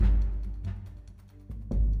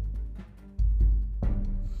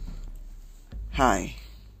Hi,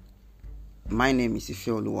 my name is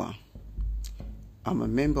Ifeoluwa. I'm a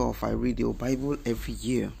member of I Read Your Bible every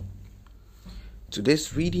year.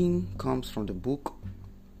 Today's reading comes from the book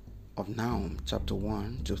of Nahum, chapter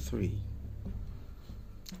 1 to 3.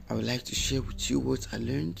 I would like to share with you what I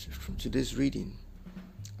learned from today's reading.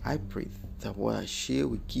 I pray that what I share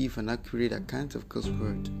will give an accurate account of God's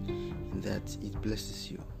word and that it blesses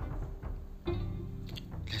you.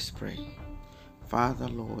 Let's pray. Father,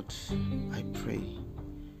 Lord, I pray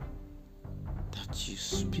that you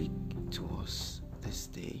speak to us this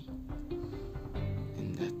day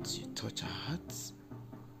and that you touch our hearts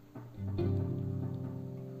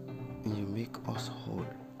and you make us whole.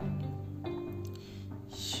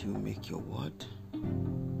 You make your word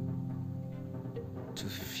to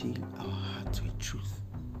fill our hearts with truth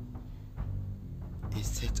and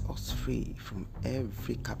set us free from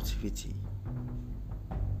every captivity.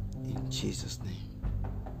 In Jesus' name,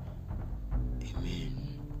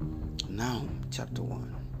 amen. Nahum chapter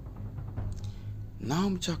 1.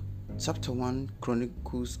 Nahum chapter 1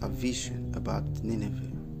 chronicles a vision about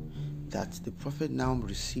Nineveh that the prophet Nahum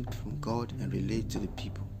received from God and relayed to the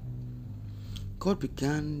people. God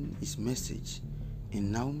began his message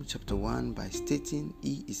in Nahum chapter 1 by stating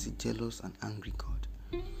he is a jealous and angry God.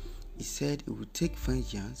 He said he would take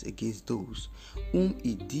vengeance against those whom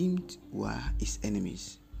he deemed were his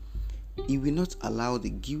enemies. He will not allow the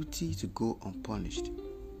guilty to go unpunished.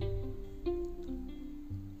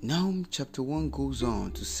 Nahum chapter 1 goes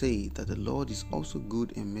on to say that the Lord is also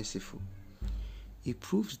good and merciful. He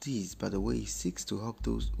proves this by the way he seeks to help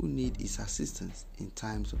those who need his assistance in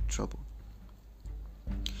times of trouble.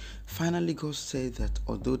 Finally, God said that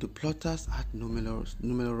although the plotters had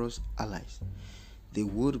numerous allies, they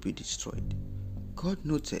would be destroyed. God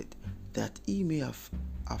noted that he may have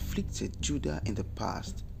afflicted Judah in the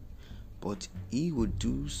past, but he would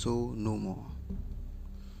do so no more.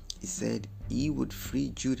 He said he would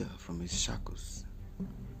free Judah from his shackles.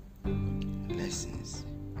 Lessons.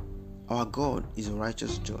 Our God is a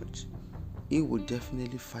righteous judge. He will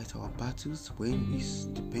definitely fight our battles when we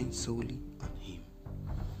depend solely on him.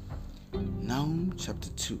 Nahum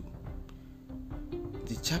chapter 2.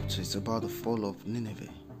 The chapter is about the fall of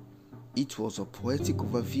Nineveh. It was a poetic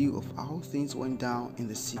overview of how things went down in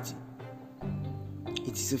the city.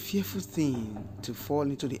 It is a fearful thing to fall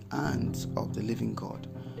into the hands of the living God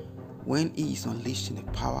when he is unleashed in the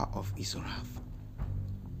power of his wrath.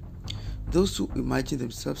 Those who imagine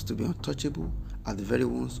themselves to be untouchable are the very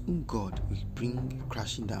ones whom God will bring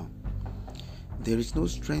crashing down. There is no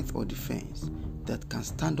strength or defense that can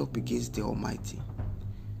stand up against the Almighty.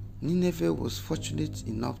 Nineveh was fortunate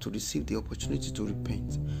enough to receive the opportunity to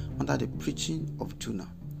repent under the preaching of Jonah.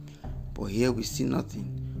 But here we see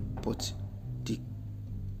nothing but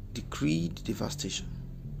decreed devastation.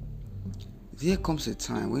 There comes a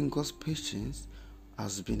time when God's patience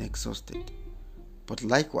has been exhausted. But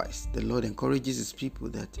likewise, the Lord encourages his people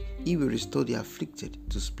that he will restore the afflicted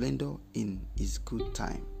to splendor in his good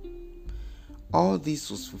time. All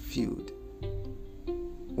this was fulfilled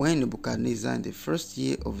when Nebuchadnezzar, in the first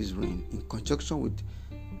year of his reign, in conjunction with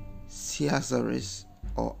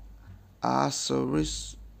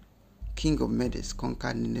Ahasuerus, king of Medes,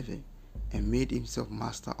 conquered Nineveh and made himself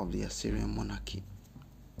master of the Assyrian monarchy.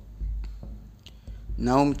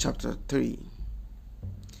 Nahum chapter 3.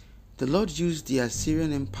 The Lord used the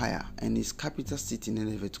Assyrian Empire and its capital city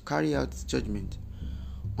Nineveh to carry out its judgment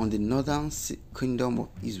on the northern kingdom of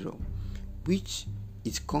Israel, which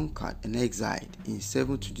it conquered and exiled in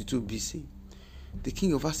 722 BC. The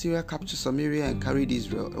king of Assyria captured Samaria and carried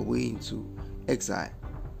Israel away into exile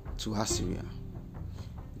to Assyria.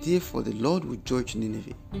 Therefore, the Lord would judge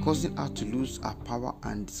Nineveh, causing her to lose her power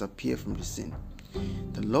and disappear from the scene.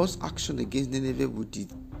 The Lord's action against Nineveh would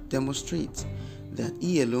demonstrate that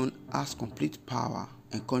he alone has complete power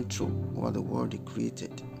and control over the world he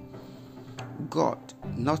created. God,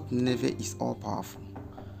 not Nineveh, is all-powerful.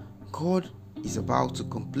 God is about to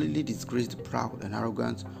completely disgrace the proud and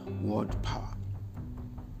arrogant world power.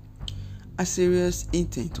 Assyria's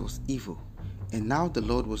intent was evil, and now the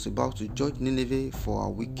Lord was about to judge Nineveh for her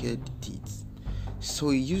wicked deeds.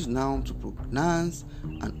 So he used Nahum to pronounce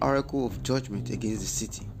an oracle of judgment against the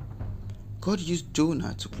city. God used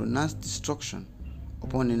Jonah to pronounce destruction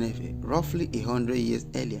upon Nineveh roughly 100 years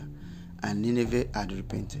earlier, and Nineveh had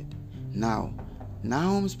repented. Now,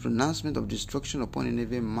 Nahum's pronouncement of destruction upon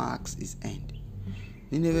Nineveh marks its end.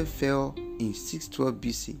 Nineveh fell in 612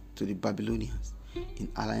 BC to the Babylonians in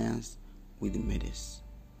alliance with the Medes.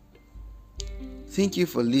 Thank you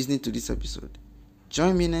for listening to this episode.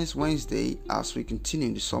 Join me next Wednesday as we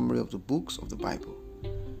continue the summary of the books of the Bible.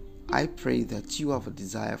 I pray that you have a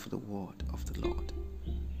desire for the word of the Lord.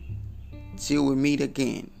 Till we meet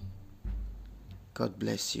again, God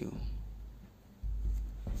bless you.